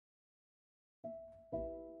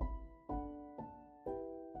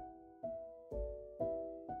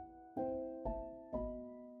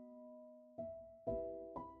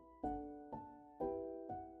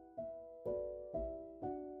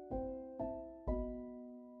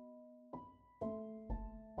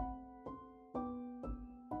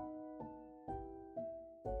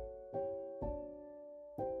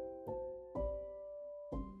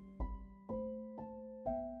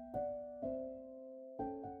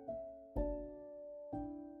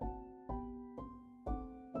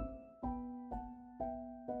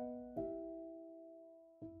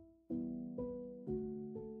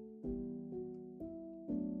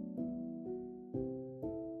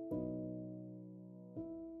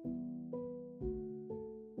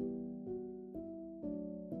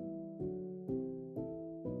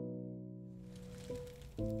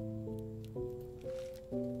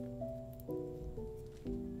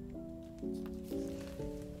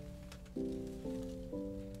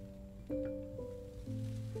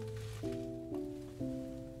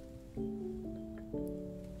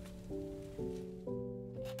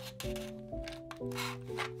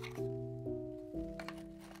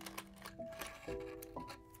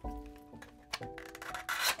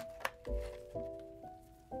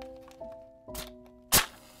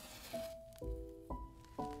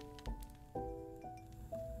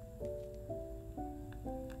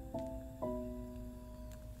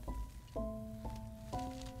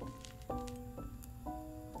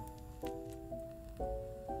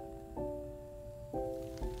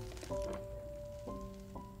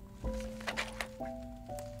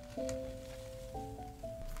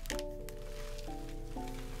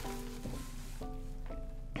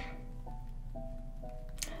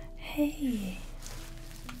Hey,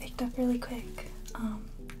 picked up really quick.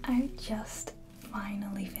 I just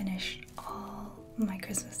finally finished all my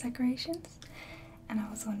Christmas decorations, and I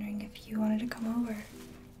was wondering if you wanted to come over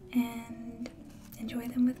and enjoy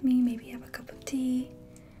them with me, maybe have a cup of tea,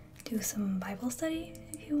 do some Bible study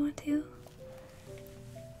if you want to.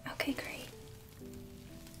 Okay, great.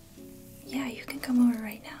 Yeah, you can come over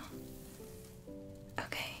right now.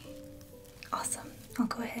 Okay, awesome. I'll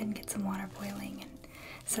go ahead and get some water boiling and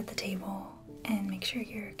set the table and make sure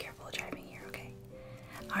you're careful driving here, okay?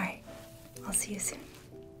 Alright, I'll see you soon.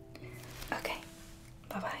 Okay,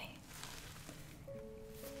 bye-bye.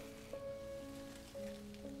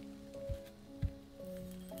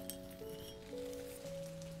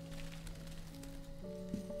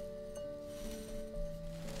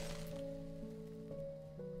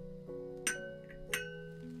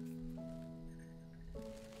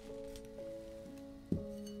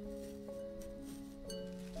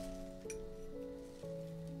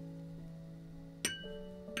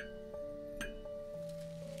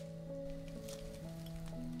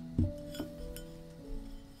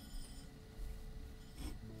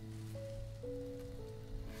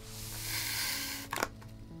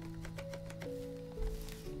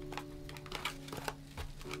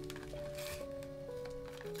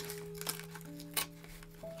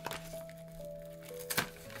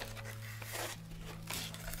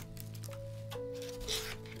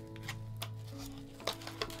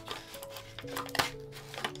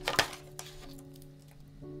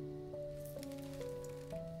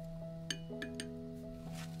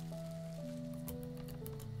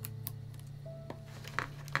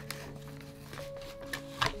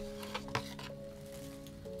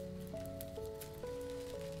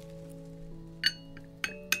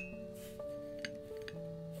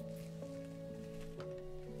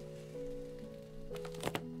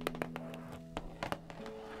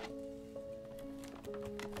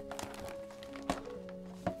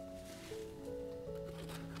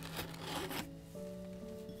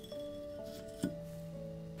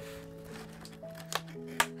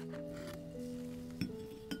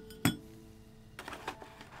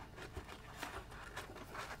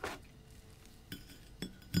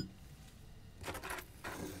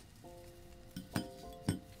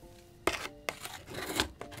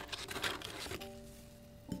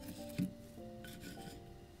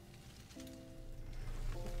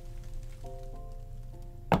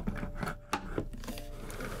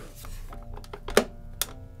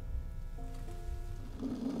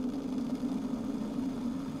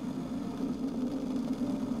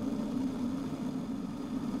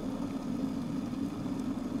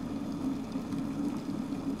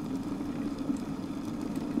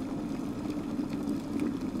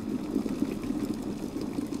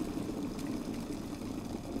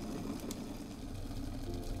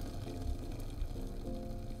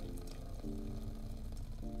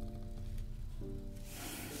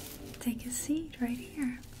 Take a seat right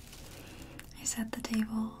here. I set the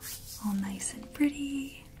table all nice and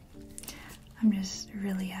pretty. I'm just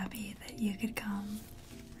really happy that you could come.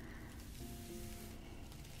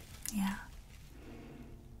 Yeah,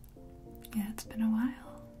 it's been a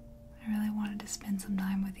while. I really wanted to spend some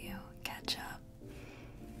time with you, catch up.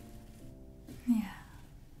 Yeah,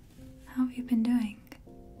 how have you been doing?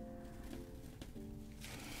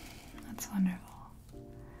 That's wonderful.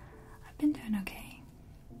 I've been doing okay.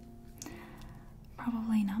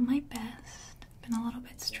 Probably not my best. Been a little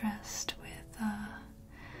bit stressed with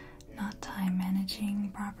not time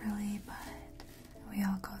managing properly, but we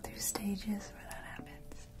all go through stages where that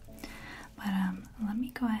happens. But let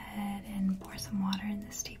me go ahead and pour some water in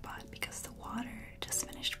this teapot because the water just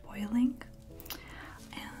finished boiling,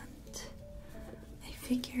 and I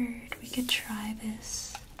figured we could try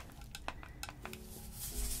this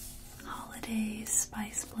holiday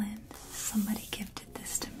spice blend. Somebody gifted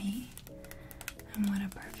this to me. And what a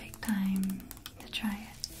perfect time to try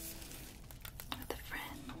it with a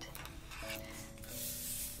friend.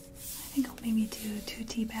 I think I'll maybe do 2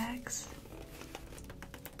 tea bags.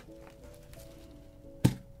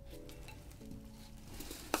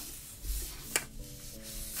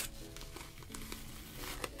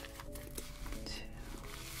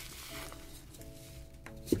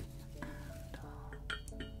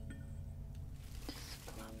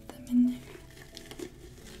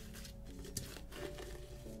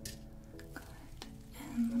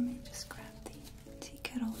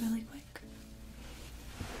 kettle really quick.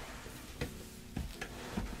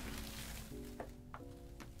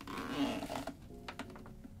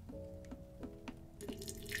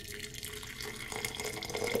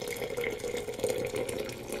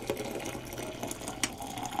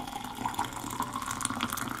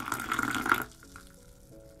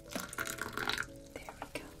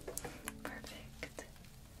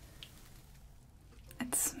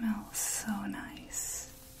 It smells so nice.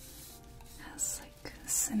 It has like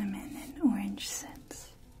cinnamon and orange scents.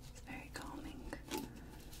 It's very calming. Okay,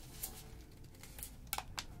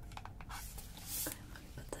 let me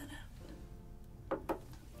put that up.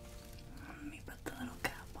 Let me put the little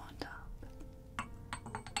cap on top.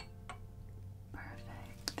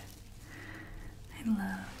 Perfect. I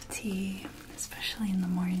love tea, especially in the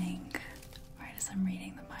morning, right as I'm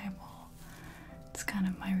reading the Bible. It's kind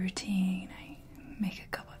of my routine. I make a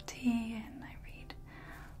cup of tea and I read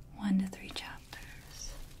 1 to 3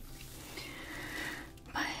 chapters.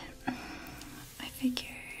 But I figured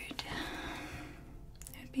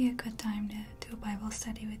it would be a good time to do a Bible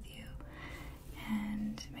study with you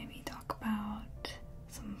and maybe talk about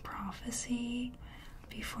some prophecy.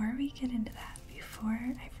 Before we get into that, before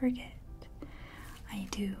I forget, I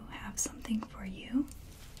do have something for you.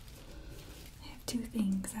 I have 2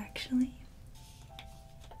 things actually.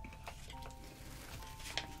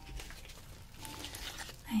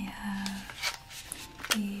 I have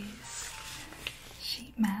these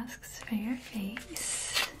sheet masks for your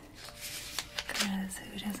face, because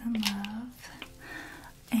who doesn't love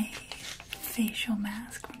a facial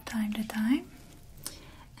mask from time to time?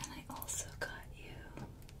 And I also got you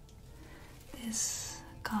this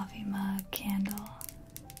coffee mug candle.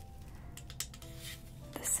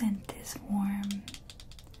 The scent is warm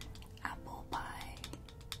apple pie.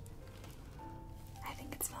 I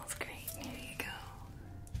think it smells great. Here you go.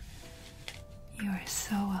 You are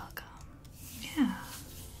so welcome. Yeah.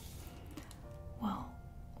 Well,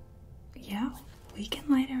 yeah, we can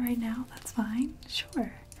light it right now. That's fine.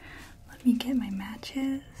 Sure. Let me get my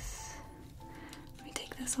matches. Let me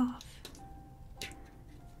take this off. I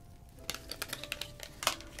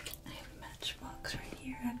have a matchbox right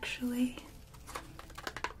here, actually.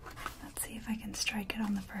 Let's see if I can strike it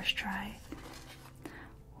on the first try.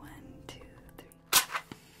 1, 2, 3.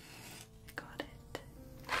 Got it.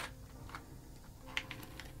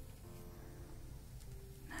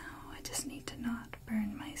 Now I just need to not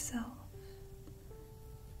burn myself.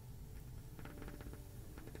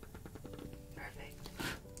 Perfect.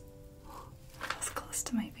 That was close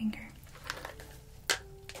to my finger.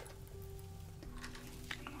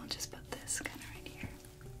 And we'll just put this kind of right here.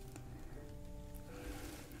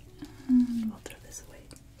 And we'll throw this away.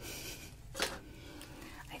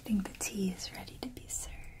 I think the tea is ready to be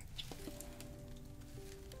served.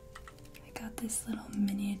 I got this little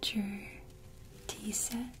miniature tea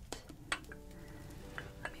set.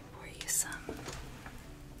 Let me pour you some.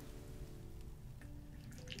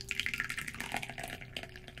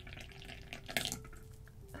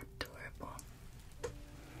 Adorable.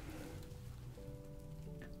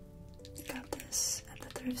 Got this at the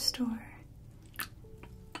thrift store.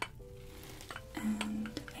 And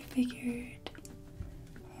I figured,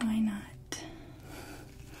 why not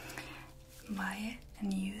buy it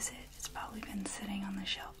and use it? It's probably been sitting on the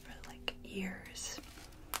shelf for like years.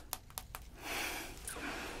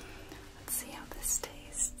 Let's see how this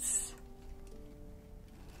tastes.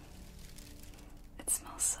 It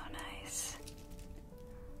smells so nice.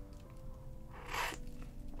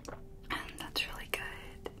 That's really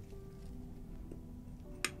good.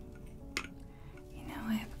 You know,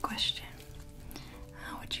 I have a question.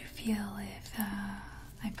 How would you feel if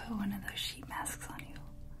I put one of those sheet masks on you?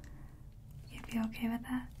 You'd be okay with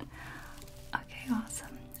that? Okay,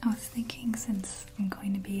 awesome. I was thinking, since I'm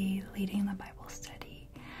going to be leading the Bible study,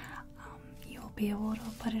 you'll be able to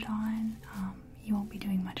put it on. You won't be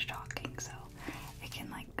doing much talking, so it can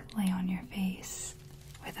like lay on your face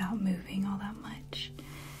without moving all that much.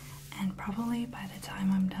 And probably by the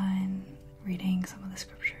time I'm done reading some of the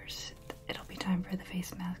scriptures, it'll be time for the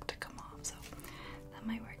face mask to come off, so that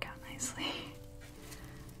might work out nicely.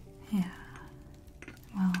 Yeah.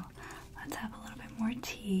 Well, let's have a little bit more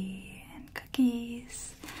tea and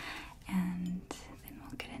cookies, and then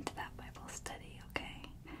we'll get into that Bible study, okay?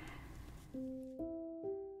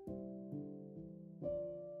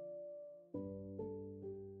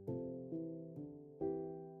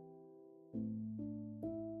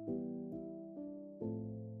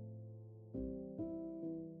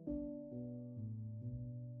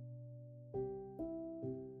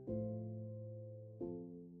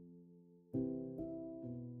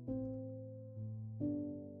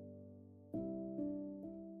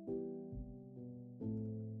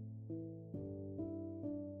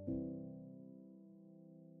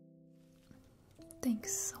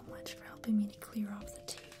 Thanks so much for helping me to clear off the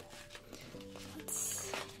table.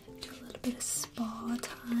 Let's do a little bit of spa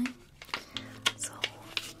time. So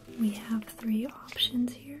we have 3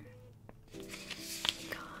 options here. We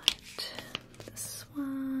got this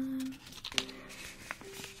one.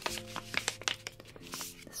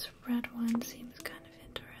 This red one seems kind of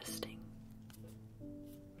interesting.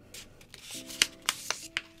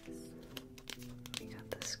 We got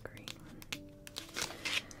this green one.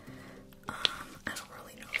 I don't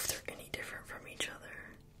really know if they're any different from each other.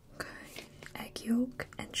 Okay. Egg yolk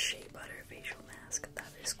and shea butter facial mask.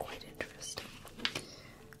 That is quite interesting.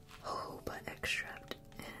 Jojoba extract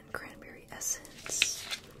and cranberry essence,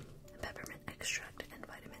 peppermint extract and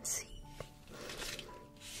vitamin C.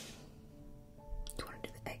 Do you want to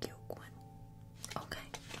do the egg yolk one? Okay.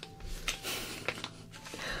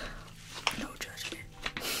 No judgment.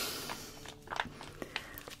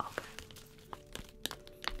 Okay.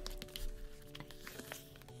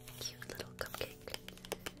 Cute little cupcake.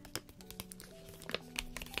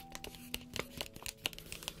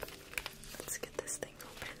 Let's get this thing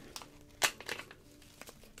open.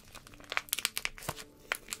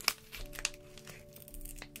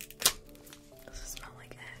 Does it smell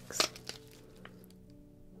like eggs?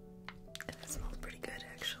 It smells pretty good,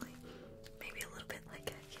 actually. Maybe a little bit like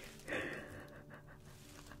egg here.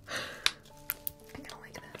 I kind of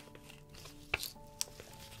like that.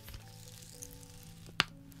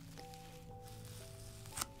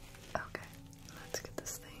 Okay, let's get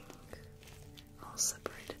this thing all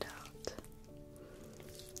separated out.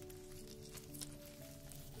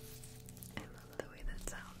 I love the way that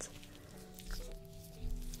sounds.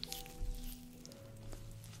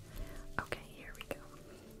 Okay, here we go.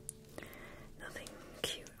 Nothing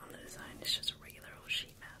cute on the design, it's just a regular old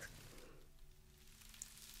sheet mask.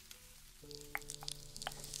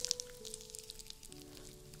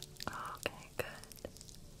 Okay, good.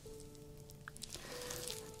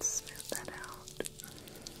 Let's smooth that out.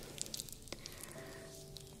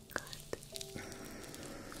 Good.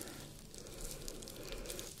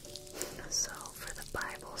 So, for the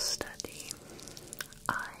Bible study,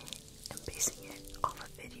 I am basing it off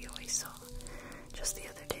a video I saw just the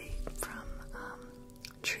other day from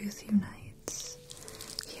Truth Unites.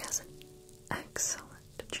 He has an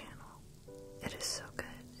excellent channel. It is so good.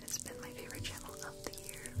 It's been my favorite channel of the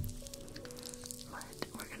year. But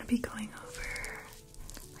we're going to be going over,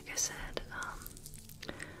 like I said,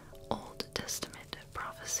 Old Testament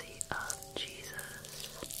prophecy of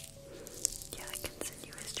Jesus. Yeah, I can send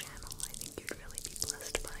you his channel. I think you'd really be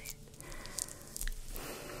blessed by it.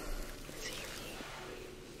 See?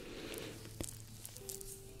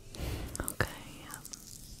 Okay,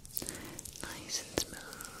 nice and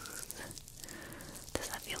smooth. Does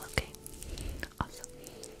that feel okay? Awesome.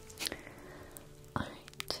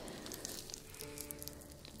 Alright.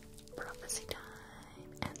 Prophecy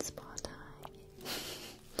time and spa time.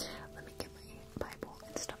 Let me get my Bible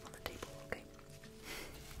and stuff on the table, okay?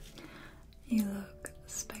 You look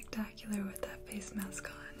spectacular with that face mask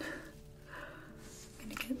on. I'm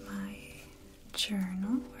gonna get my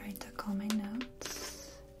journal where I took all my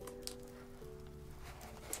notes.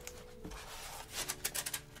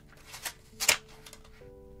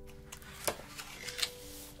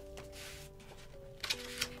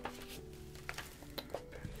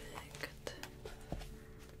 Perfect.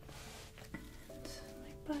 And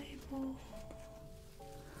my Bible.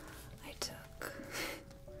 I took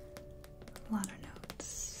a lot of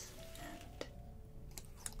notes, and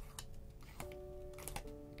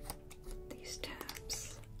these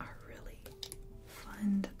tabs are really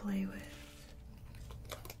fun to play with.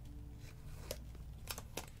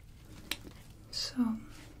 So, I'm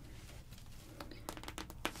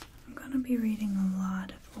going to be reading a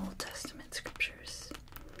lot of Old Testament scriptures,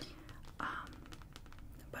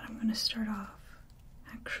 but I'm going to start off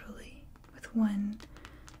actually with one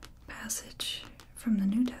passage from the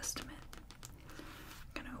New Testament.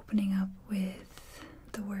 I'm kind of opening up with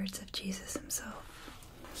the words of Jesus himself,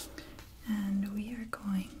 and we are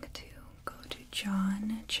going to go to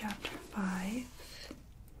John chapter 5,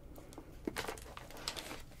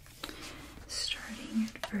 starting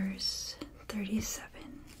at verse 37.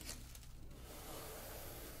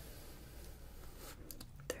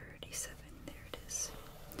 37, there it is.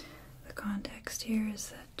 The context here is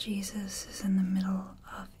that Jesus is in the middle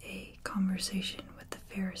of a conversation with the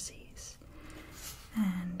Pharisees,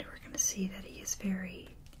 and we're going to see that he is very,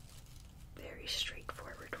 very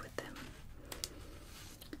straightforward with them.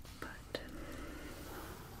 But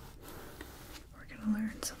we're going to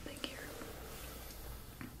learn something here.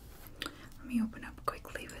 Let me open up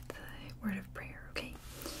quickly with the word of prayer, okay?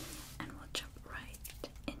 And we'll jump right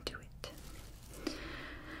into it.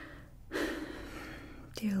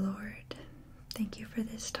 for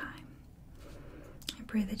this time. I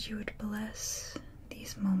pray that you would bless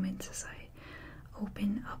these moments as I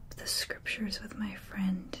open up the scriptures with my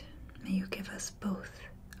friend. May you give us both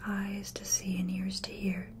eyes to see and ears to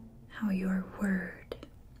hear how your word,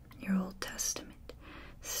 your Old Testament,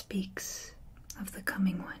 speaks of the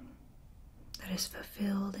coming one that is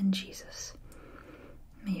fulfilled in Jesus.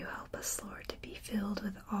 May you help us, Lord, to be filled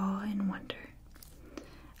with awe and wonder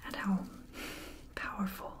at how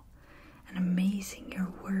powerful and amazing your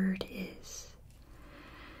word is.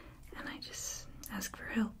 And I just ask for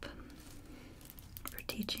help, for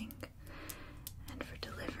teaching, and for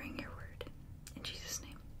delivering your word. In Jesus'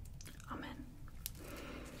 name, amen.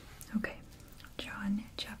 Okay, John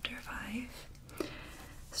chapter 5,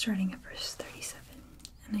 starting at verse 37.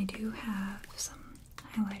 And I do have some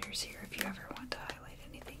highlighters here. If you ever want to highlight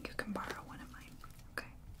anything, you can borrow one of mine. Okay,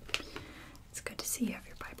 it's good to see you have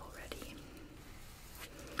your Bible ready.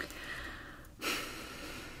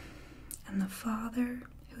 And the Father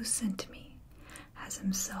who sent me has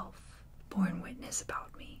himself borne witness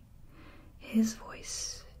about me. His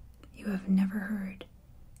voice you have never heard,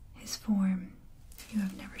 his form you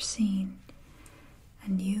have never seen,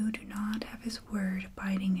 and you do not have his word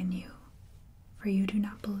abiding in you, for you do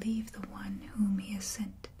not believe the one whom he has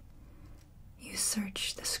sent. You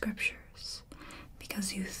search the scriptures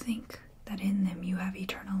because you think that in them you have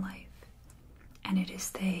eternal life, and it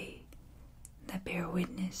is they that bear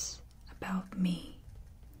witness about me.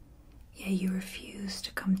 Yet you refuse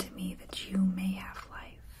to come to me that you may have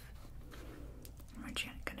life. And we're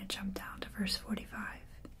going to jump down to verse 45.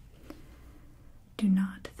 Do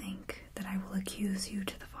not think that I will accuse you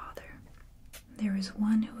to the Father. There is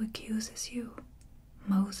one who accuses you,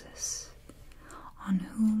 Moses, on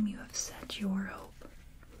whom you have set your hope.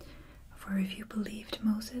 For if you believed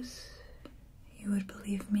Moses, you would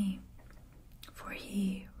believe me, for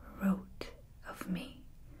he wrote of me.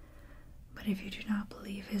 But if you do not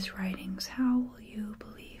believe his writings, how will you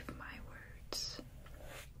believe my words?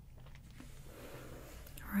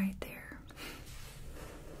 Right there,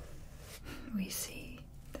 we see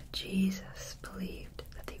that Jesus believed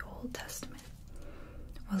that the Old Testament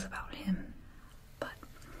was about him. But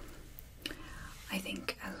I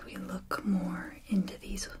think as we look more into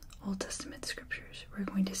these Old Testament scriptures, we're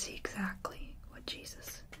going to see exactly what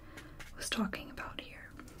Jesus was talking about here.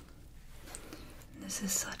 And this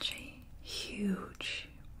is such a huge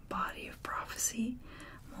body of prophecy.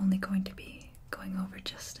 I'm only going to be going over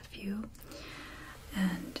just a few,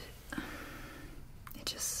 and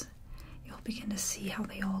you'll begin to see how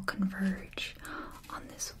they all converge on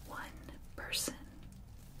this one person.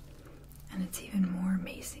 And it's even more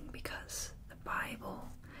amazing because the Bible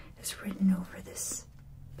is written over this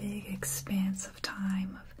big expanse of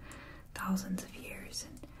time of thousands of years,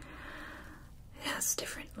 and it has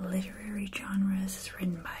different literary genres. It's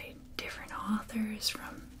written by different authors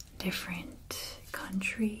from different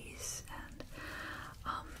countries, and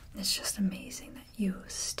it's just amazing that you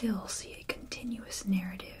still see a continuous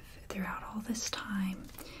narrative throughout all this time,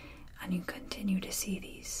 and you continue to see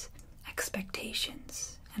these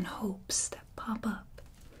expectations and hopes that pop up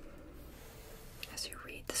as you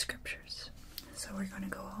read the scriptures. So we're going to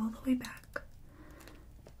go all the way back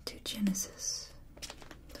to Genesis,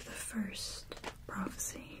 to the first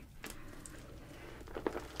prophecy.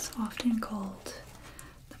 It's often called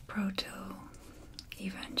the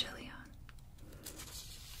Proto-Evangelion,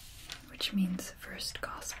 which means first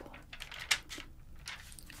gospel.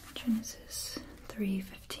 Genesis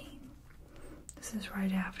 3:15. This is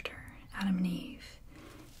right after Adam and Eve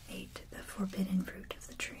ate the forbidden fruit of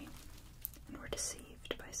the tree and were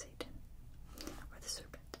deceived by Satan, or the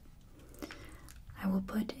serpent. I will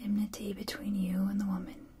put enmity between you and the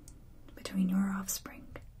woman, between your offspring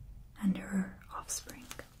and her offspring.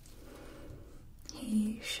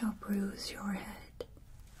 He shall bruise your head,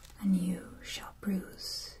 and you shall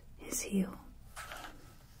bruise his heel.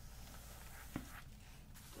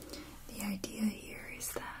 The idea here is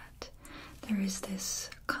that there is this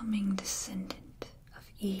coming descendant of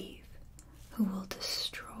Eve who will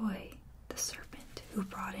destroy the serpent who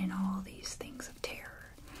brought in all these things of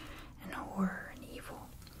terror and horror and evil.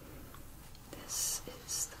 This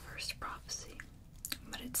is the first prophecy,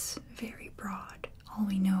 but it's very broad. All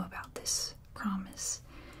we know about this promise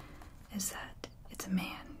is that it's a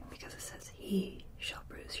man, because it says he shall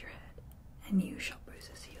bruise your head and you shall bruise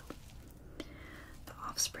his heel. The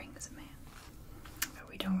offspring is a man, but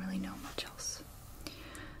we don't really know much else.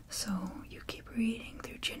 So you keep reading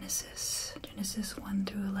through Genesis. Genesis 1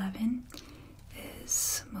 through 11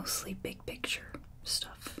 is mostly big picture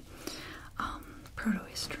stuff,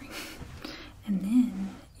 proto-history. And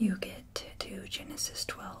then you get to Genesis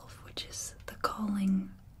 12, which is the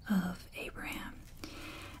calling of Abraham,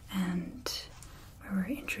 and we were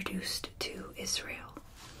introduced to Israel.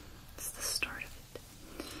 It's the start of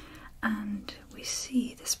it. And we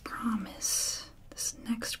see this promise, this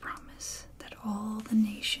next promise, that all the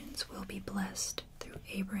nations will be blessed through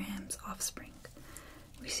Abraham's offspring.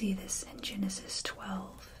 We see this in Genesis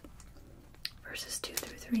 12, verses 2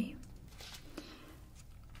 through 3.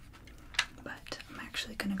 But I'm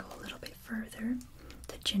actually going to go a little bit further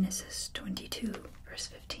to Genesis 22, verse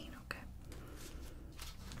 15,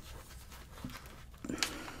 okay?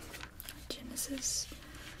 Genesis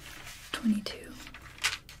 22,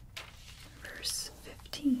 verse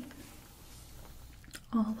 15,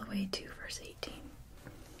 all the way to verse 18.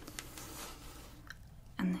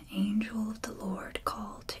 And the angel of the Lord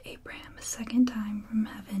called to Abraham a second time from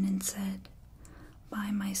heaven and said,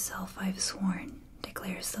 "By myself I have sworn,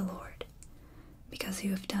 declares the Lord, because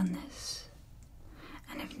you have done this,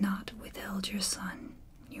 and have not withheld your son,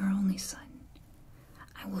 your only son,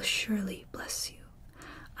 I will surely bless you.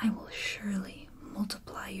 I will surely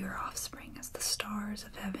multiply your offspring as the stars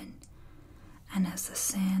of heaven, and as the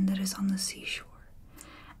sand that is on the seashore,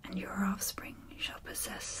 and your offspring shall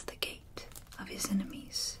possess the gate of his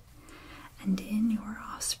enemies, and in your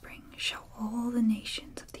offspring shall all the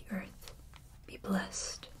nations of the earth be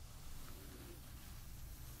blessed."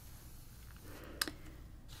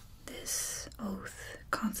 This oath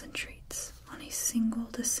concentrates on a single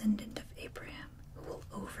descendant of Abraham who will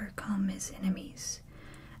overcome his enemies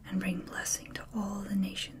and bring blessing to all the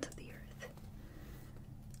nations of the earth.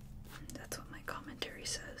 That's what my commentary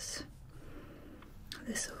says.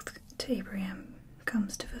 This oath to Abraham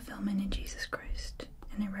comes to fulfillment in Jesus Christ,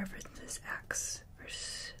 and it references Acts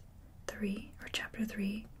chapter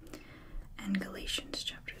 3 and Galatians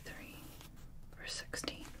chapter 3 verse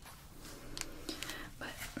 16.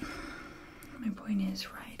 But my point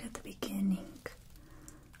is, right at the beginning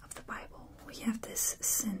of the Bible, we have this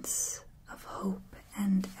sense of hope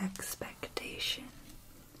and expectation,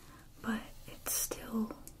 but it's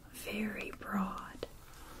still very broad.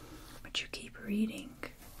 But you keep reading,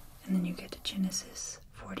 and then you get to Genesis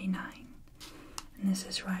 49, and this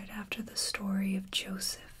is right after the story of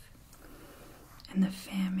Joseph and the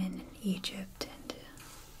famine in Egypt, and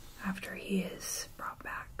after he is brought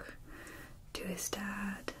back to his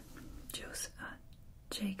dad,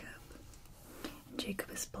 Jacob. And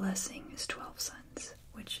Jacob is blessing his 12 sons,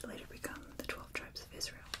 which later become the 12 tribes of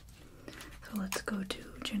Israel. So let's go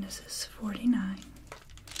to Genesis 49.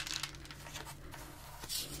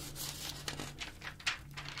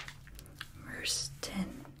 Verse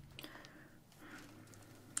 10.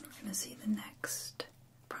 We're going to see the next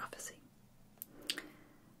prophecy.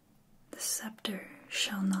 "The scepter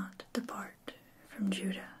shall not depart from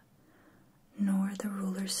Judah, nor the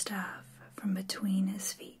ruler's staff from between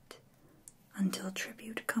his feet, until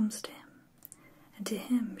tribute comes to him, and to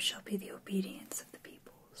him shall be the obedience of the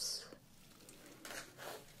peoples."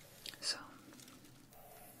 So,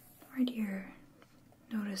 right here,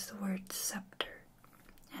 notice the word scepter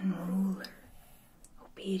and ruler,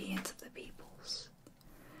 obedience of the peoples.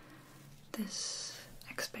 This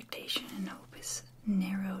expectation and hope is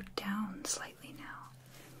narrowed down slightly now.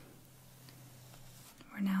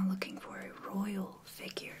 We're now looking for a royal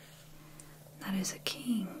figure, that is a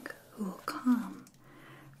king who will come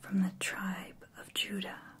from the tribe of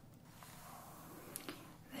Judah.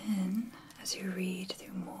 Then, as you read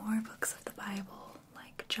through more books of the Bible,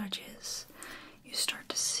 like Judges, you start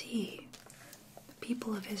to see the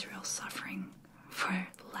people of Israel suffering for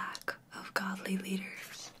lack of godly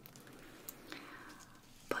leaders.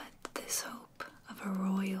 But this hope of a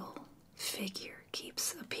royal figure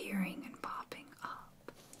keeps appearing and popping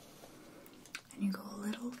up. And you go a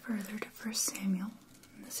little further to 1 Samuel.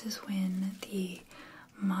 And this is when the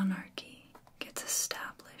monarchy gets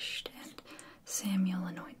established, and Samuel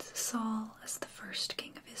anoints Saul as the first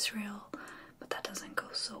king of Israel, but that doesn't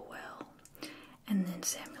go so well. And then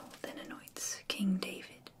Samuel then anoints King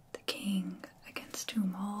David, the king against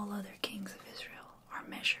whom all other kings of Israel are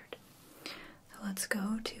measured. So let's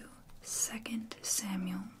go to 2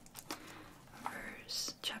 Samuel,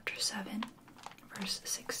 chapter 7, verse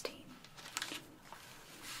 16.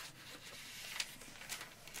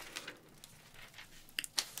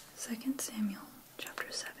 2 Samuel,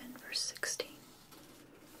 chapter 7, verse 16.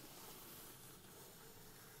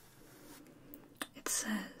 It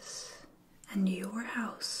says, "And your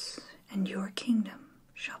house and your kingdom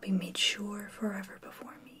shall be made sure forever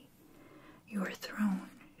before me. Your throne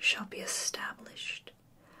shall be established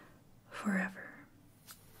forever."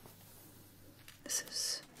 This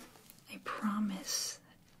is a promise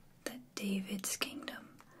that David's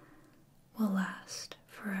kingdom will last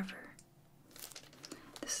forever.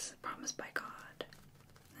 promised by God.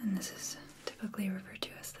 And this is typically referred to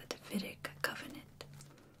as the Davidic covenant.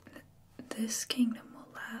 This kingdom will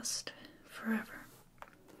last forever.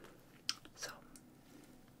 So,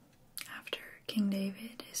 after King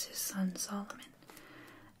David is his son Solomon,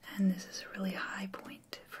 and this is a really high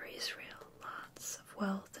point for Israel, lots of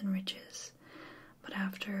wealth and riches. But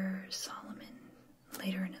after Solomon,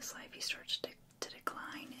 later in his life, he starts to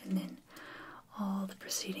decline, and then all the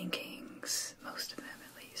preceding kings, most of them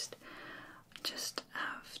at least, just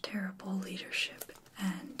have terrible leadership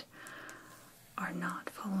and are not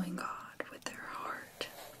following God with their heart.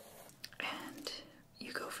 And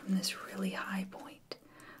you go from this really high point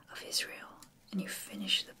of Israel, and you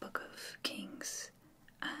finish the book of Kings,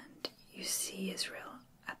 and you see Israel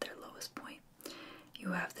at their lowest point.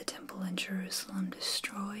 You have the temple in Jerusalem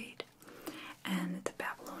destroyed, and the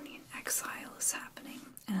Babylonian exile is happening,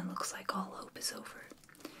 and it looks like all hope is over.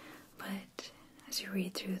 But as you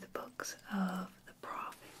read through the books of the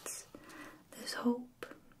prophets, this hope,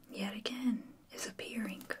 yet again, is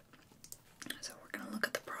appearing. So we're going to look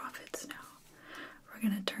at the prophets now. We're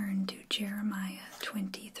going to turn to Jeremiah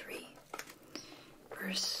 23,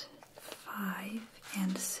 verse 5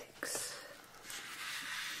 and 6.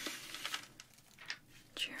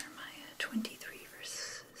 Jeremiah 23,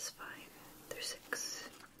 verses 5 through 6.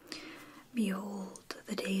 Behold,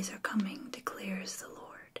 the days are coming, declares the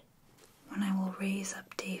Lord, when I will raise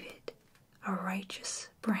up David, a righteous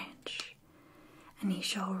branch, and he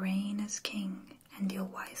shall reign as king and deal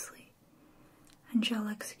wisely, and shall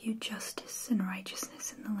execute justice and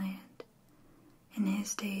righteousness in the land. In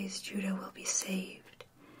his days Judah will be saved,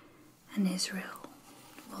 and Israel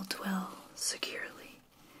will dwell securely.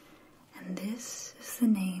 And this is the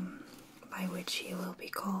name by which he will be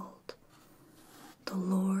called: the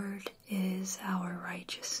Lord is our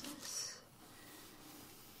righteousness.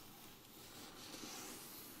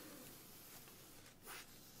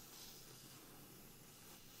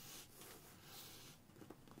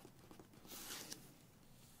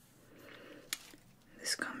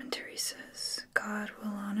 This commentary says, God will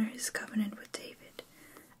honor his covenant with David.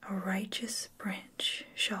 A righteous branch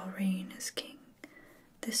shall reign as king.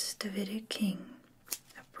 This Davidic king,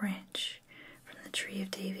 a branch from the tree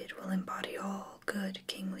of David, will embody all good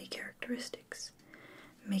kingly characteristics,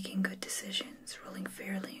 making good decisions, ruling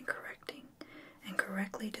fairly and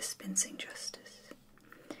correctly dispensing justice.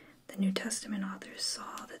 The New Testament authors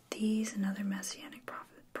saw that these and other messianic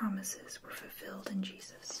promises were fulfilled in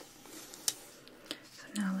Jesus. So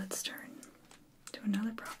now let's turn to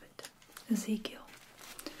another prophet, Ezekiel,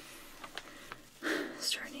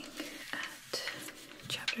 starting at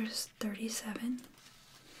chapters 37,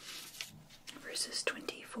 verses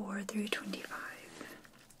 24 through 25.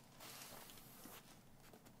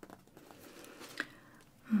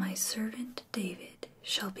 My servant David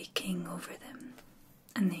shall be king over them,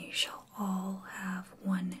 and they shall all have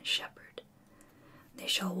one shepherd. They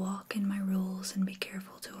shall walk in my rules and be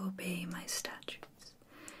careful to obey my statutes.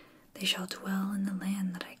 They shall dwell in the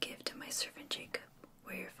land that I give to my servant Jacob,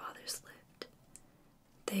 where your fathers lived.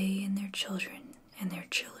 They and their children and their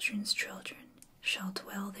children's children shall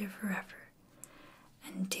dwell there forever,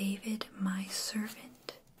 and David my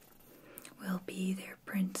servant will be their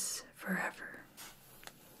prince forever.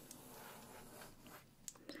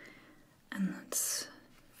 And let's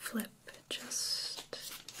flip just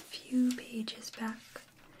a few pages back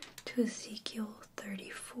to Ezekiel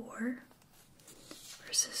 34,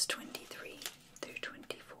 verses 23 through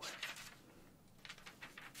 24.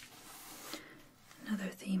 Another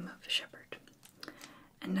theme of a shepherd.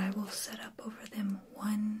 And I will set up over them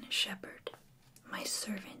one shepherd, my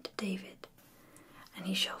servant David, and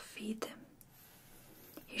he shall feed them.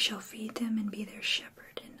 He shall feed them and be their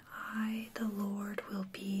shepherd, and I, the Lord, will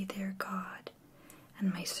be their God,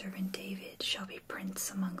 and my servant David shall be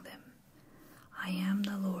prince among them. I am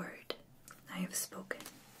the Lord, I have spoken.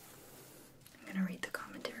 I'm going to read the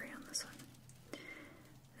commentary on this one.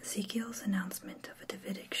 Ezekiel's announcement of a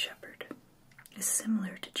Davidic shepherd is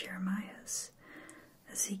similar to Jeremiah's.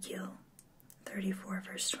 Ezekiel 34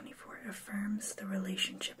 verse 24 affirms the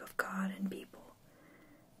relationship of God and people.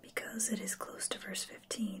 Because it is close to verse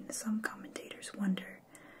 15, some commentators wonder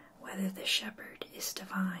whether the shepherd is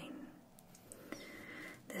divine.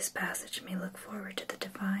 This passage may look forward to the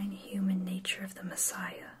divine human nature of the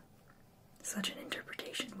Messiah. Such an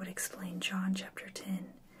interpretation would explain John chapter 10,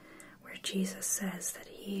 where Jesus says that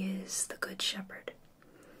he is the good shepherd.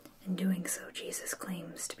 In doing so, Jesus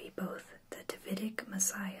claims to be both the Davidic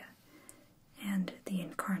Messiah and the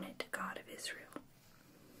incarnate God of Israel.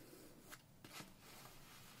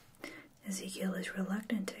 Ezekiel is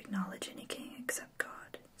reluctant to acknowledge any king except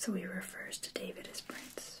God, so he refers to David as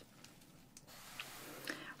prince.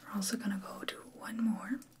 We're also going to go to one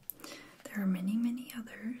more. There are many, many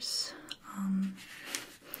others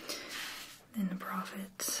in the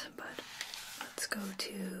prophets, but let's go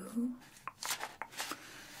to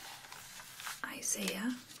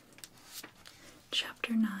Isaiah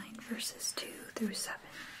chapter 9, verses 2 through 7.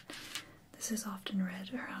 This is often read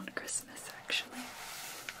around Christmas, actually.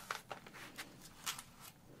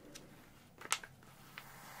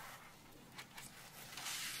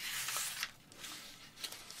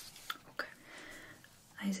 Okay.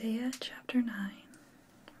 Isaiah chapter 9,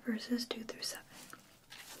 verses 2 through 7.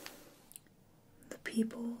 The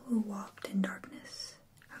people who walked in darkness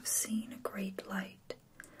have seen a great light.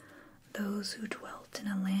 Those who dwelt in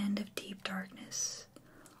a land of deep darkness,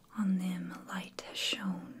 on them a light has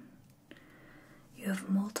shone. You have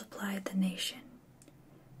multiplied the nation.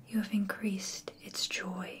 You have increased its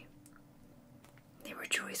joy. They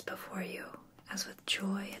rejoice before you as with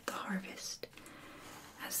joy at the harvest,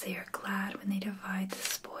 as they are glad when they divide the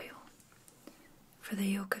spoil. For the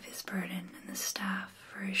yoke of his burden and the staff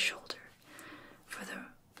for his shoulder, for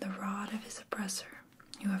the rod of his oppressor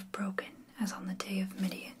you have broken as on the day of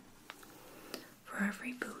Midian. For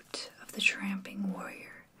every boot of the tramping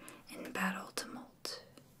warrior in battle tumult,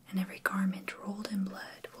 and every garment rolled in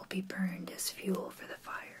blood will be burned as fuel for the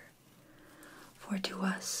fire. For to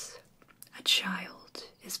us a child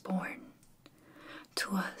is born,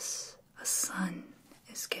 to us a son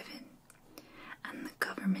is given, and the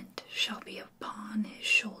government shall be upon his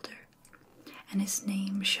shoulder, and his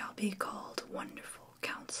name shall be called Wonderful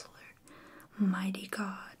Counselor, Mighty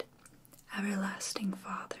God, Everlasting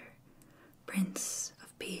Father, Prince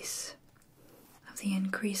of Peace. Of the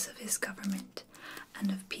increase of his government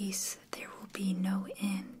and of peace there will be no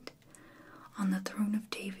end, on the throne of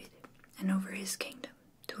David and over his kingdom,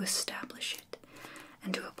 to establish it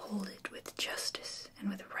and to uphold it with justice and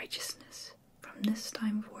with righteousness from this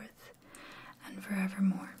time forth and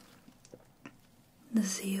forevermore. The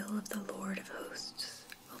zeal of the Lord of hosts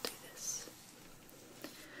will do this.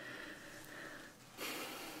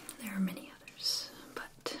 There are many others,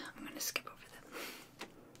 but I'm going to skip over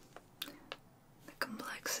them. The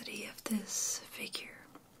complexity of this figure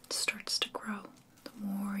starts to grow the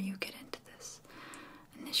more you get into this.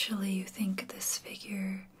 Initially, you think this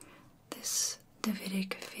figure, this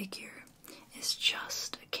Davidic figure, is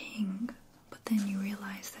just a king, but then you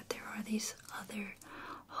realize that there are these other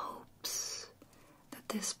hopes that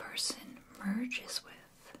this person merges with.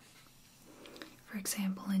 For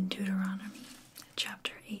example, in Deuteronomy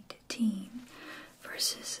chapter 18,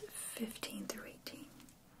 verses 15 through 18,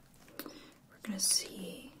 we're going to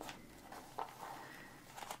see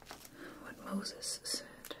what Moses said.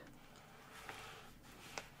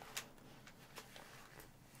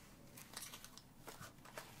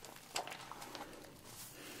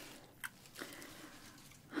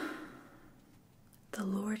 The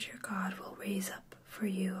Lord your God will raise up for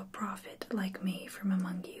you a prophet like me from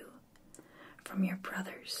among you, from your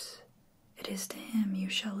brothers. It is to him you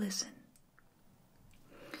shall listen.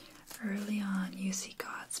 Early on, you see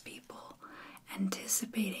God's people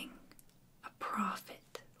anticipating a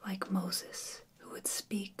prophet like Moses who would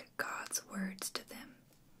speak God's words to them.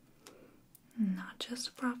 Not just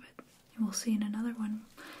a prophet. You will see in another one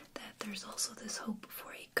that there's also this hope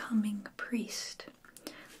for a coming priest.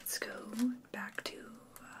 Let's go back to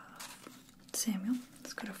Samuel.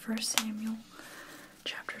 Let's go to 1 Samuel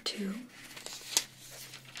chapter 2,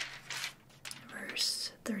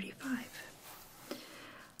 verse 35.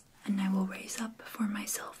 And I will raise up for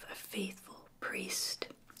myself a faithful priest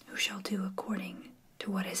who shall do according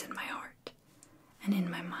to what is in my heart and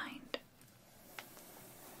in my mind.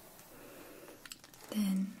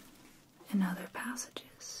 Then, in other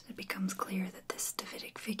passages, it becomes clear that this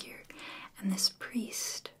Davidic figure and this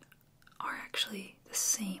priest are actually the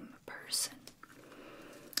same person.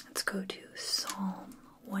 Let's go to Psalm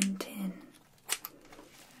 110,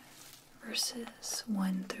 verses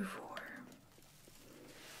 1 through 4.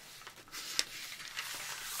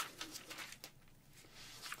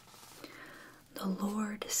 The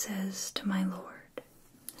Lord says to my Lord,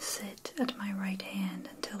 sit at my right hand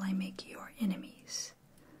until I make your enemies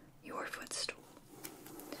your footstool.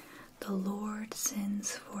 The Lord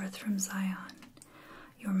sends forth from Zion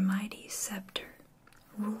your mighty scepter.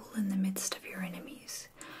 Rule in the midst of your enemies.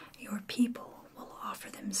 Your people will offer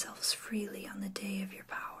themselves freely on the day of your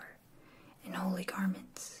power, in holy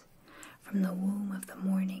garments. From the womb of the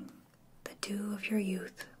morning, the dew of your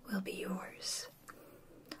youth will be yours.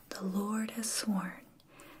 The Lord has sworn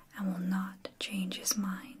and will not change his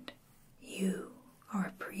mind. You are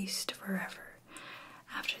a priest forever,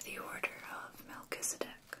 after the order of Melchizedek.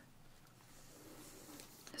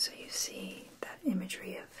 So you see that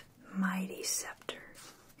imagery of mighty scepter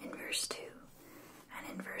in verse 2,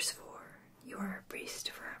 and in verse 4, you are a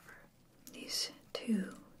priest forever. These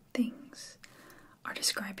two things are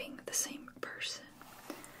describing the same person.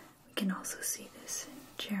 We can also see this in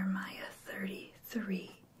Jeremiah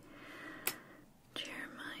 33.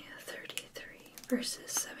 Jeremiah 33,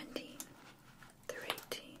 verses 17 through 18.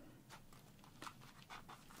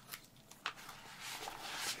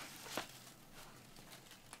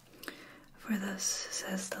 For thus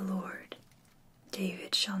says the Lord,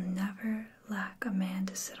 David shall never lack a man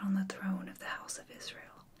to sit on the throne of the house of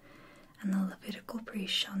Israel, and the Levitical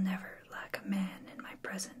priest shall never lack a man in my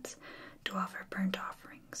presence to offer burnt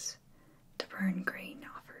offerings, to burn grain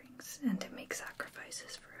offerings, and to make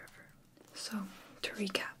sacrifices forever. So, to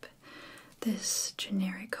recap, this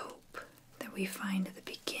generic hope that we find at the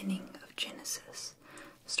beginning of Genesis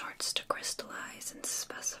starts to crystallize and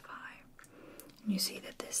specify. And you see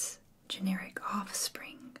that this generic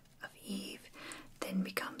offspring of Eve then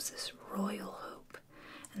becomes this royal hope,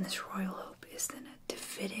 and this royal hope is then a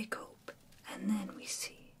Davidic hope, and then we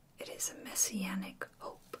see it is a messianic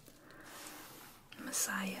hope.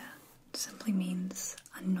 Messiah simply means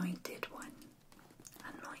anointed one.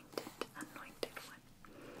 Anointed one.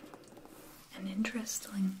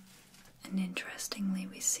 And interestingly,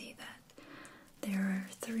 we see that there are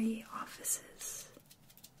 3 offices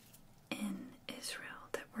in Israel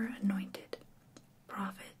that were anointed: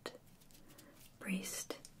 prophet,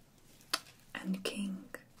 priest, and king.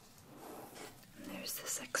 And there's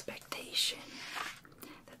this expectation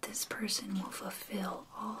that this person will fulfill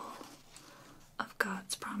all of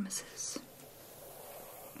God's promises.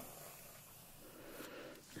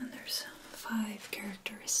 And there's 5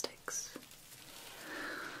 characteristics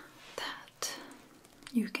that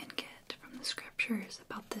you can get from the scriptures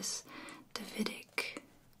about this Davidic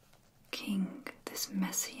king, this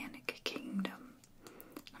messianic kingdom.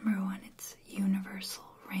 Number 1, it's universal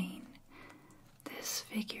reign. This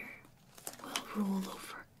figure will rule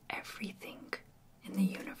over everything in the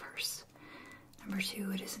universe. Number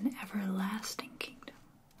 2, it is an everlasting kingdom.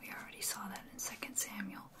 We already saw that in 2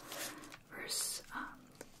 Samuel,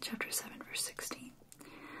 chapter 7, verse 16.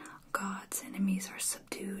 God's enemies are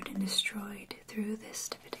subdued and destroyed through this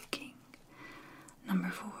Davidic king. Number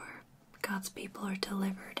 4, God's people are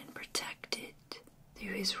delivered and protected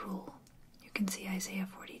through his rule. You can see Isaiah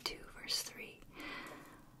 42, verse 3.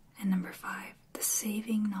 And number 5, the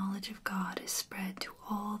saving knowledge of God is spread to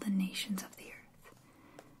all the nations of the earth.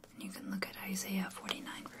 And you can look at Isaiah 49,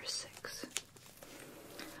 verse 6.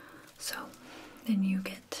 So, then you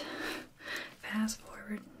get, fast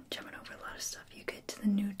forward, jumping over a lot of stuff, you get to the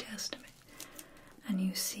New Testament, and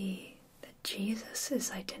you see that Jesus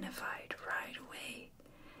is identified right away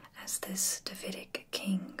as this Davidic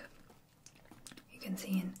king. You can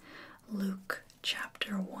see in Luke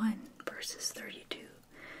chapter 1, verses 32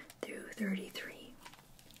 through 33,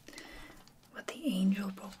 what the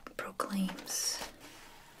angel proclaims.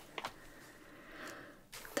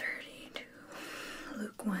 32,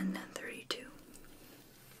 Luke 1, 32.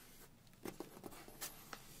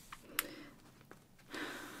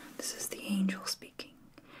 This is the angel speaking.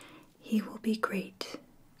 He will be great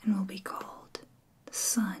and will be called the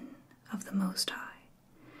Son of the Most High.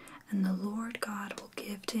 And the Lord God will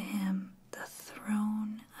give to him the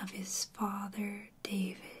throne of his father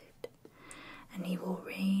David, and he will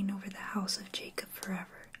reign over the house of Jacob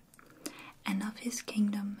forever, and of his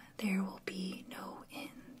kingdom there will be no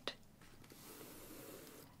end.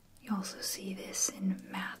 You also see this in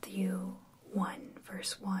Matthew 1,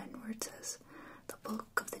 verse 1, where it says, the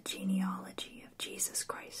book of the genealogy of Jesus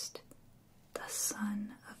Christ, the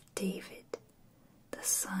son of David, the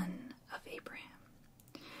son of Abraham.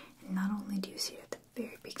 And not only do you see it at the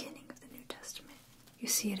very beginning of the New Testament, you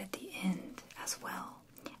see it at the end as well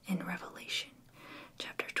in Revelation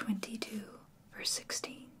chapter 22, verse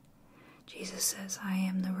 16. Jesus says, I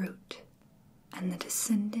am the root and the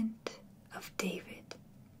descendant of David,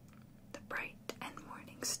 the bright and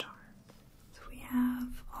morning star. So we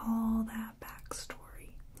have all that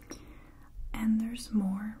backstory. And there's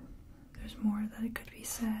more. There's more that it could be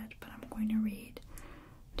said, but I'm going to read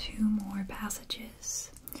 2 more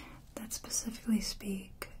passages that specifically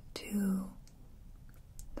speak to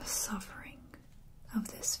the suffering of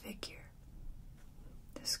this figure,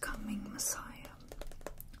 this coming Messiah.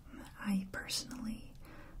 I personally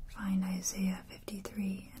find Isaiah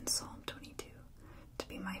 53 and Psalm 22 to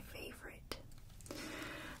be my favorite.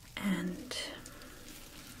 And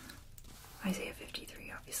Isaiah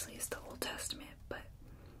 53 obviously is the Old Testament, but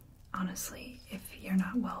honestly, if you're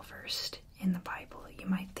not well versed in the Bible, you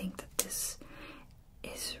might think that this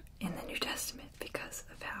is in the New Testament because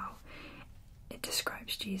of how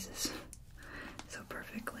Jesus so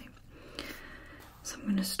perfectly. So I'm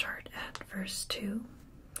going to start at verse 2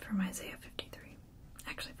 from Isaiah 53.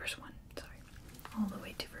 Actually, verse 1, sorry. All the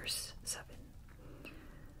way to verse 7.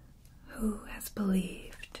 Who has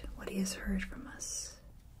believed what he has heard from us,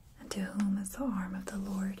 and to whom has the arm of the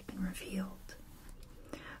Lord been revealed?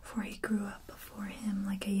 For he grew up before him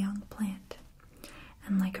like a young plant,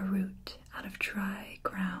 and like a root out of dry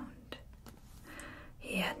ground.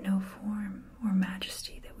 He had no form or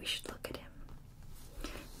majesty that we should look at him,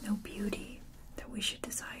 no beauty that we should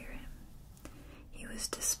desire him. He was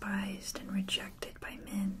despised and rejected by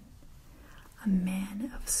men, a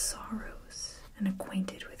man of sorrows and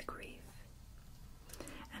acquainted with grief.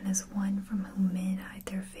 And as one from whom men hide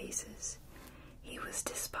their faces, he was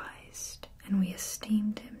despised, and we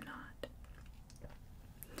esteemed him not.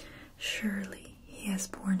 Surely he has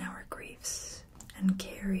borne our griefs and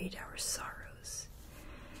carried our sorrows,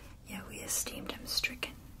 yet we esteemed him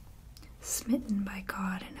stricken, smitten by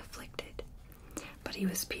God and afflicted. But he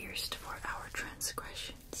was pierced for our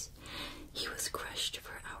transgressions, he was crushed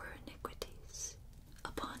for our iniquities.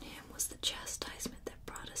 Upon him was the chastisement that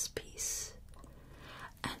brought us peace,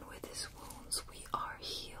 and with his wounds we are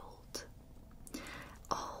healed.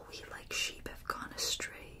 All we like sheep have gone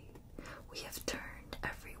astray, we have turned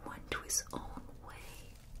everyone to his own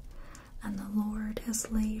way, and the Lord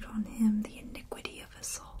has laid on him the iniquity of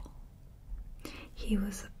us all. He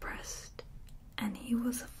was oppressed, and he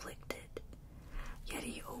was afflicted, yet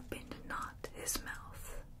he opened not his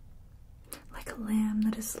mouth. Like a lamb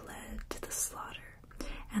that is led to the slaughter,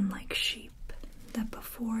 and like sheep that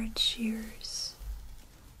before its shears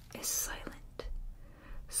is silent,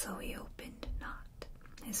 so he opened not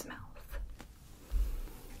his mouth.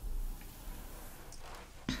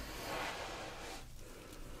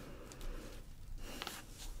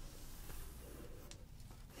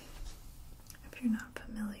 If you're not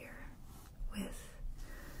familiar with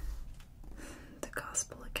the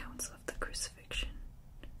gospel accounts of the crucifixion,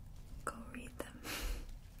 go read them,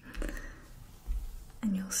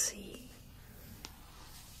 and you'll see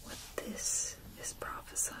what this is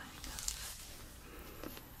prophesying of.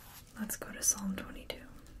 Let's go to Psalm 22.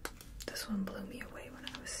 This one blew me away when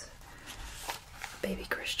I was a baby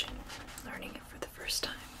Christian, learning it for the first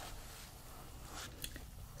time.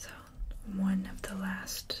 So, one of the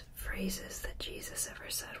last phrases that Jesus ever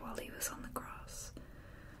said while he was on the cross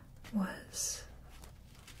was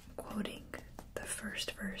quoting the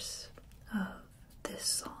first verse of this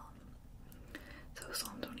psalm. So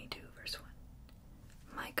Psalm 22, verse 1.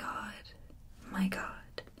 My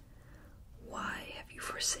God, why have you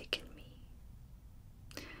forsaken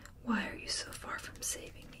me? Why are you so far from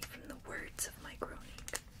saving me from the words of my groaning?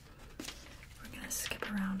 We're going to skip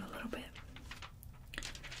around a little bit.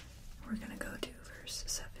 We're going to go to verse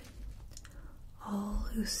 7. All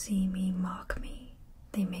who see me mock me.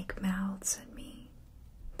 They make mouths at me.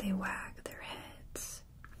 They wag their heads.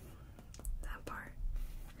 That part,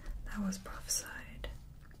 that was prophesied,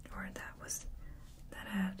 or that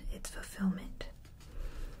had its fulfillment.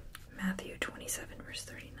 Matthew 27, verse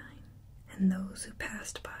 39. And those who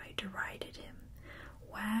passed by derided him,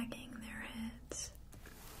 wagging their heads.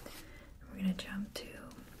 We're going to jump to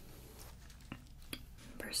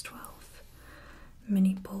verse 12.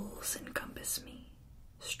 Many bulls encompass me.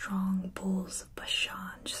 Strong bulls of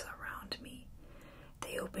Bashan surround me.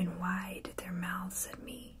 They open wide their mouths at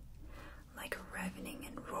me, like a ravening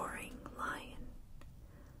and roaring lion.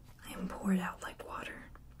 I am poured out like water,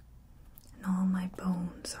 and all my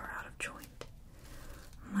bones are out of joint.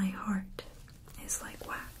 My heart is like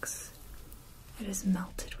wax. It is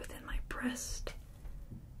melted within my breast.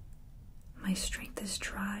 My strength is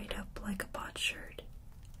dried up like a potsherd,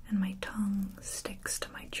 and my tongue sticks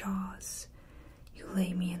to my jaws. You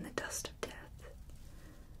lay me in the dust of death.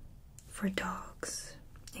 For dogs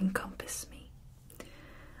encompass me.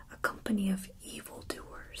 A company of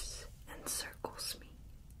evildoers encircles me.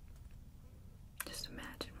 Just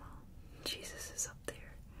imagine while Jesus is up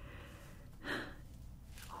there,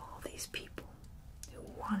 all these people who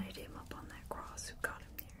wanted him up on that cross, who got him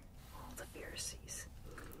there, all the Pharisees,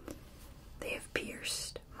 they have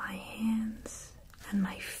pierced my hands and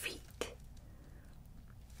my feet.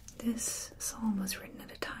 This psalm was written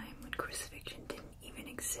at a time when crucifixion didn't even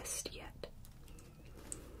exist yet.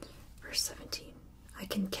 Verse 17. I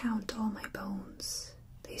can count all my bones.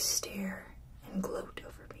 They stare and gloat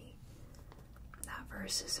over me. That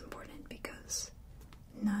verse is important because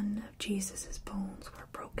none of Jesus' bones were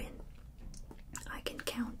broken. I can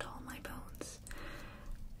count all my bones.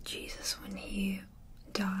 Jesus, when he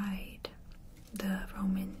died, the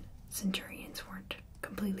Roman centurions weren't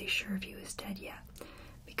completely sure if he was dead yet,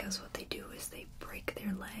 because what they do is they break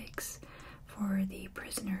their legs for the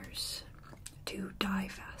prisoners to die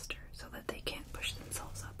faster so that they can't push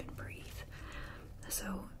themselves up and breathe.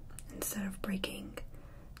 So instead of breaking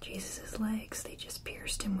Jesus' legs, they just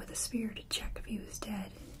pierced him with a spear to check if he was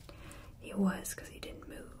dead, and he was, because he didn't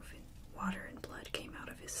move, and water and blood came out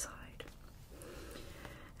of his side.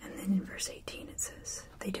 And then in verse 18 it says,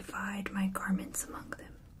 "They divide my garments among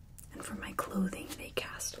them, and for my clothing they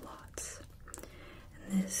cast lots."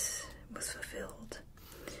 And this was fulfilled.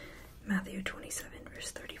 Matthew 27,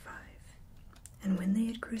 verse 35. "And when they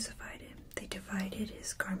had crucified him, they divided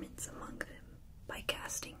his garments among them by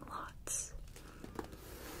casting lots."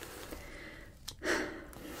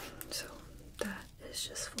 So that is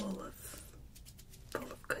just full of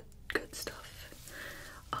good stuff.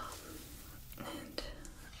 And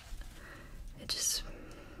it just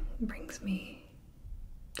brings me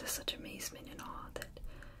to such amazement and awe that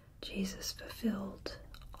Jesus fulfilled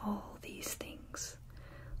all these things.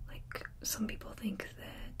 Like, some people think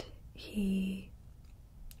that he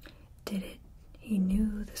did it. He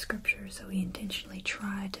knew the scripture, so he intentionally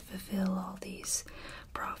tried to fulfill all these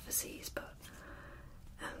prophecies, but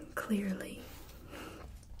clearly,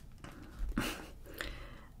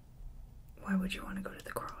 why would you want to go to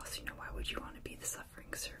the cross? Why would you want to be the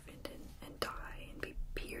suffering servant and die and be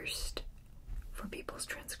pierced for people's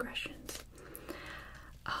transgressions?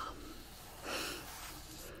 I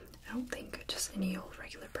don't think just any old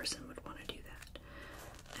regular person would want to do that.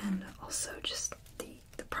 And also just the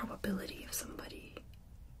probability of somebody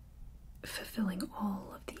fulfilling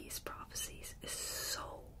all of these prophecies is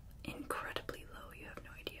so incredibly low. You have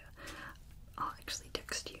no idea. I'll actually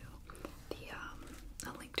text you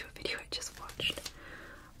a link to a video I just watched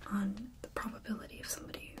on the probability of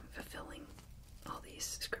somebody fulfilling all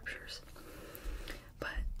these scriptures.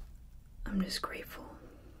 But I'm just grateful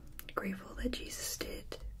that Jesus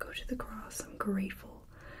did go to the cross. I'm grateful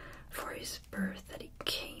for his birth, that he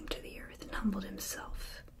came to the earth and humbled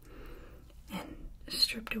himself and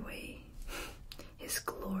stripped away his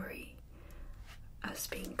glory as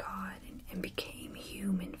being God and became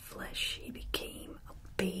human flesh. He became a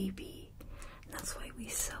baby. And that's why we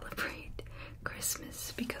celebrate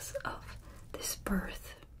Christmas, because of this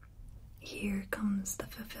birth. Here comes the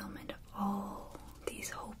fulfillment of all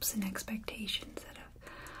these hopes and expectations that have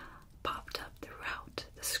popped up throughout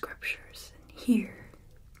the scriptures. And here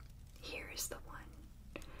is the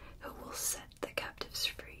one who will set the captives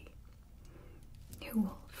free, who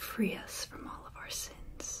will free us from all of our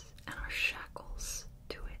sins and our shackles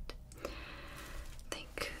to it.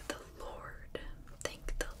 Thank the Lord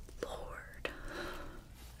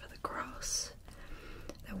for the cross,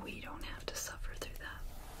 that we don't have to suffer through that.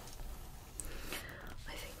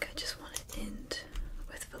 I think I just want to end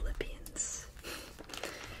with Philippians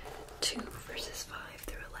 2 verses 5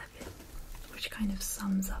 through 11, which kind of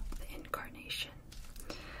sums up the incarnation.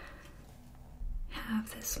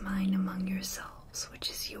 "Have this mind among yourselves, which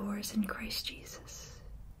is yours in Christ Jesus,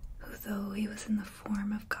 who, though he was in the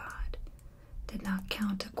form of God, did not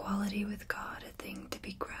count equality with God a thing to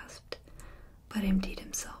be grasped, but emptied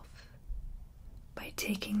himself by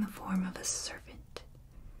taking the form of a servant,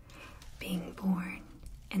 being born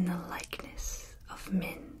in the likeness of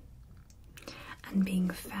men, and being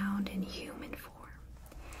found in human form,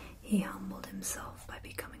 he humbled himself by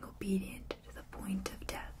becoming obedient to the point of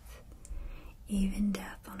death, even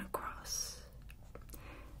death on a cross.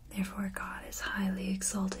 Therefore God has highly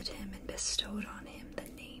exalted him and bestowed on him the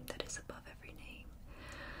name that is above every name,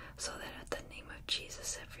 so that at the name of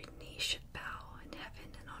Jesus every knee should bow in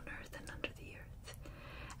heaven and on earth and under the earth,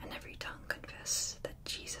 and every tongue confess that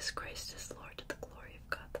Jesus Christ is Lord, to the glory of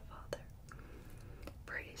God the Father."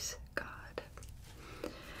 Praise God.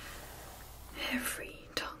 Every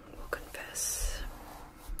tongue will confess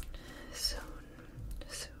soon.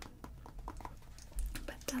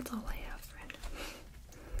 But that's all I have, friend.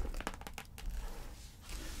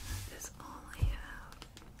 That is all I have.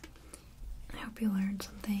 I hope you learned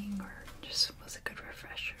something, or just was a good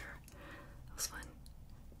refresher. It was fun.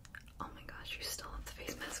 Oh my gosh, you still have the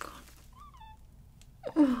face mask on.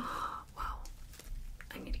 Wow.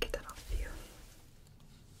 I need to get that off of you.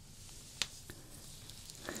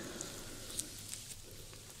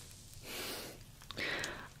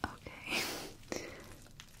 Okay.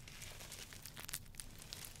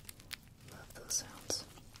 Love those sounds.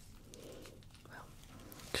 Well,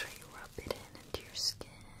 make sure you rub it in into your skin,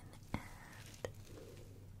 and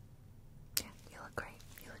yeah, you look great.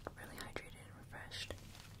 You look really hydrated and refreshed.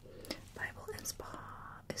 Bible and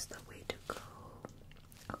spa is the way to go.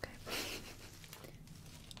 Okay.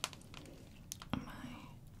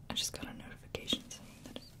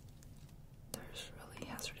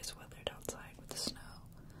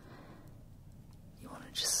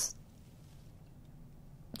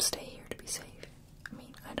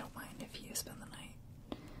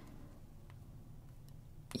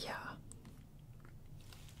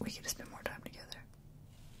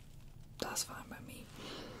 that's fine by me.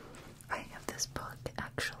 I have this book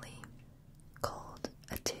actually called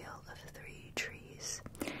A Tale of Three Trees,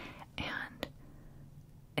 and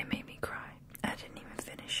it made me cry. I didn't even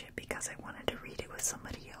finish it because I wanted to read it with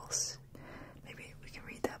somebody else. Maybe we can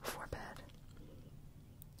read that before bed.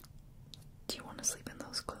 Do you want to sleep in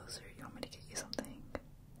those clothes, or you want me to get you something?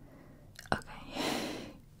 Okay.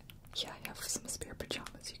 Yeah, I have some spare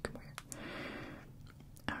pajamas you can wear.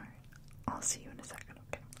 Alright, I'll see you in a second,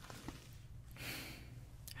 okay?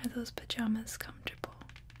 Are those pajamas comfortable?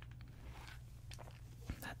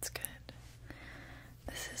 That's good.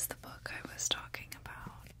 This is the book I was talking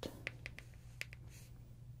about.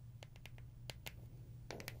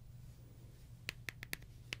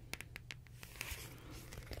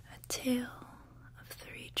 A Tale of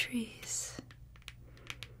Three Trees.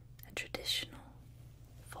 A traditional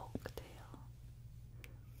folk tale.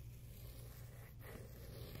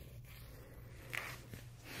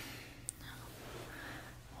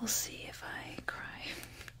 We'll see if I cry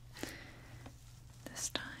this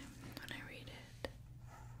time when I read it.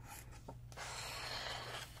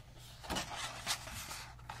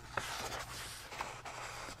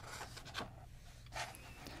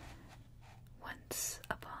 Once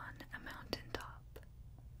upon a mountaintop,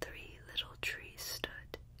 three little trees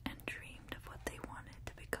stood and dreamed of what they wanted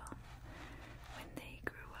to become when they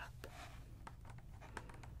grew up.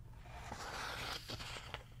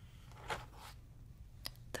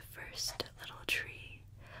 The first little tree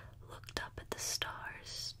looked up at the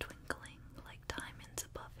stars twinkling like diamonds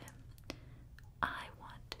above him. I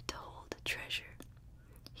want to hold a treasure,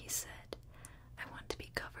 he said. I want to be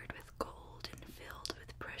covered with gold and filled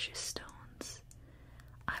with precious stones.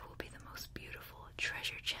 I will be the most beautiful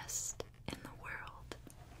treasure chest in the world.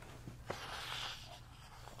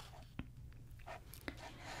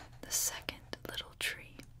 The second little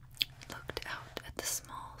tree looked out at the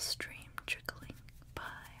small stream trickling by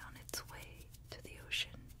on its way to the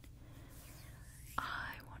ocean.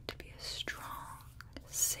 I want to be a strong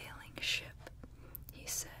sailing ship, he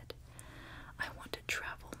said. I want to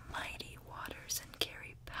travel mighty waters and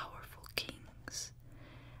carry powerful kings.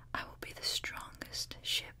 I will be the strongest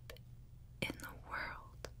ship in the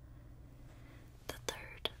world. The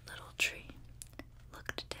third little tree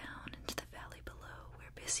looked down into the valley below where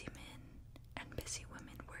busy men and busy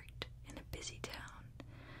women worked in a busy town.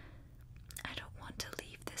 I don't want to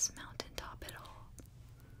leave this mountaintop at all,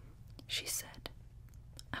 she said.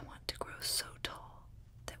 I want to grow so tall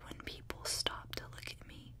that when people stop to look at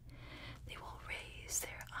me, they will raise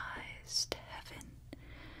their eyes to heaven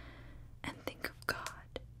and think of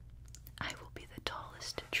God. I will be the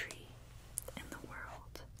tallest tree in the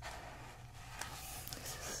world.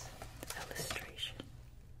 This is the illustration.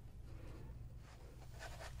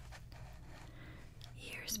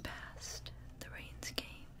 Years passed, the rains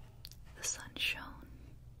came, the sun shone,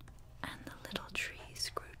 and the little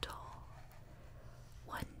trees grew tall.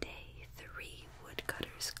 One day, 3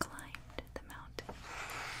 woodcutters climbed the mountain.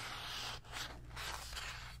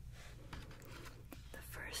 The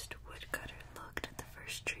first woodcutter looked at the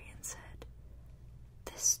first tree and said,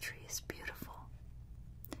 "This tree is beautiful.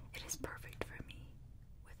 It is perfect for me."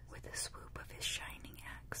 With a swoop of his shining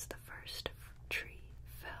axe, the first tree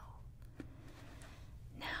fell.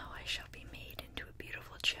 Now I shall be made into a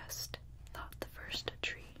beautiful chest, thought the first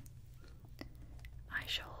tree. I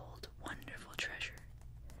shall hold wonderful treasure.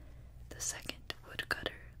 The second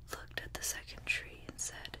woodcutter looked at the second tree and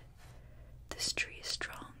said, "This tree is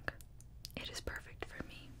strong. It is perfect for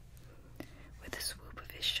me." With a swoop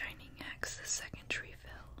of his shining axe, the second tree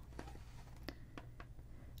fell.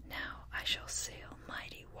 Now I shall sail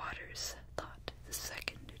mighty waters, thought the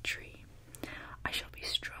second tree. I shall be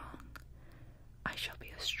strong. I shall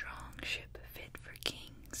be a strong ship fit for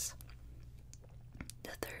kings.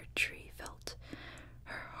 The third tree felt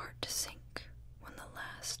her heart sink when the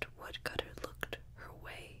last woodcutter looked her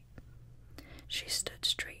way. She stood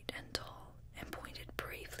straight and tall and pointed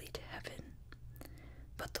bravely to heaven,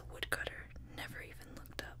 but the woodcutter never even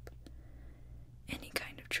looked up. "Any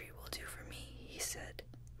kind of tree will do for me," he said.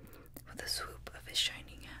 With a swoop of his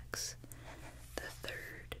shining axe, the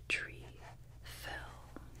third tree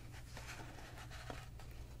fell.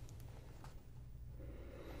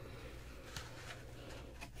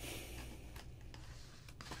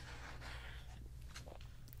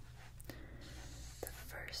 The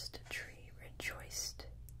first tree rejoiced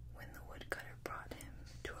when the woodcutter brought him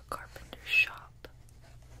to a carpenter's shop.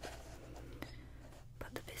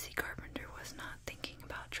 But the busy carpenter was not thinking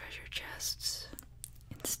about treasure chests.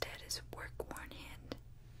 Instead, his work-worn hand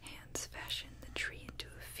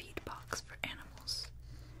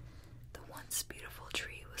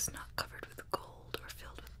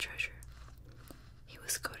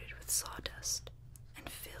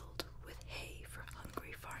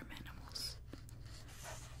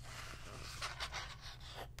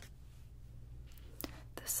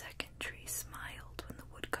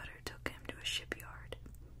a shipyard.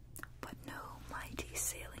 But no mighty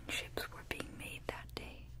sailing ships were being made that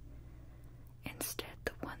day. Instead,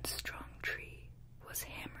 the once strong tree was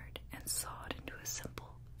hammered and sawed into a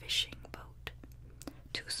simple fishing boat,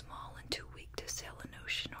 too small and too weak to sail an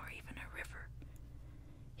ocean or even a river.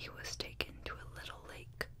 He was taken to a little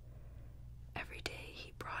lake. Every day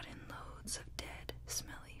he brought in loads of dead,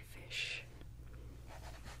 smelly fish.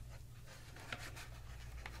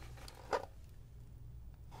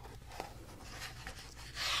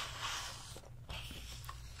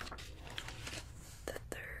 The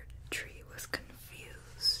third tree was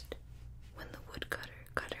confused when the woodcutter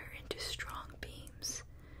cut her into strong beams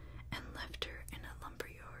and left her in a lumber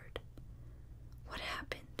yard. What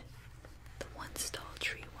happened? The once tall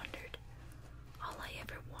tree wondered. All I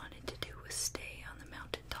ever wanted to do was stay on the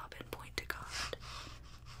mountaintop and point to God.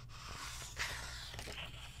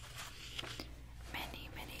 Many,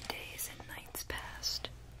 many days and nights passed.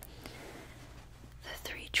 The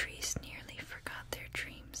three trees nearly forgot their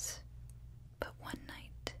dreams. But one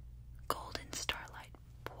night, golden starlight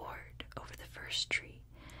poured over the first tree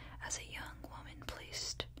as a young woman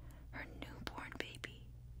placed her newborn baby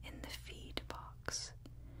in the feed box.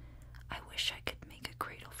 I wish I could make a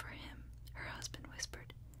cradle for him, her husband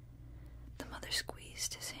whispered. The mother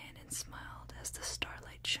squeezed his hand and smiled as the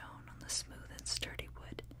starlight shone on the smooth and sturdy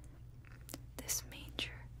wood. This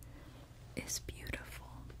manger is beautiful,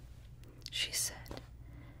 she said,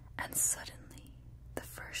 and suddenly the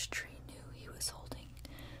first tree knew he was holding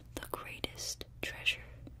the greatest treasure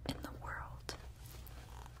in the world.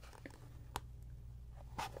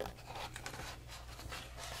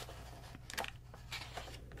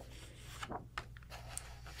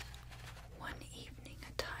 One evening,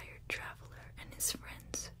 a tired traveler and his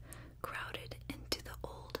friends crowded into the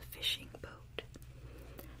old fishing boat.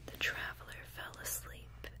 The traveler fell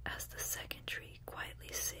asleep as the second tree quietly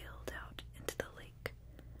sailed out into the lake.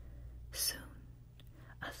 Soon,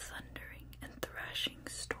 a thundering and thrashing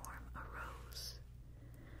storm arose.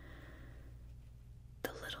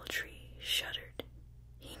 The little tree shuddered.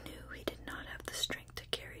 He knew he did not have the strength to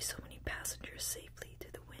carry so many passengers safely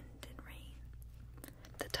through the wind and rain.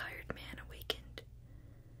 The tired man awakened.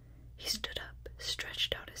 He stood up,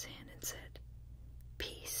 stretched out his hand, and said,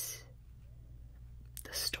 "Peace."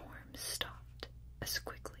 The storm stopped as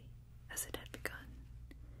quickly as it had begun,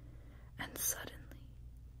 and suddenly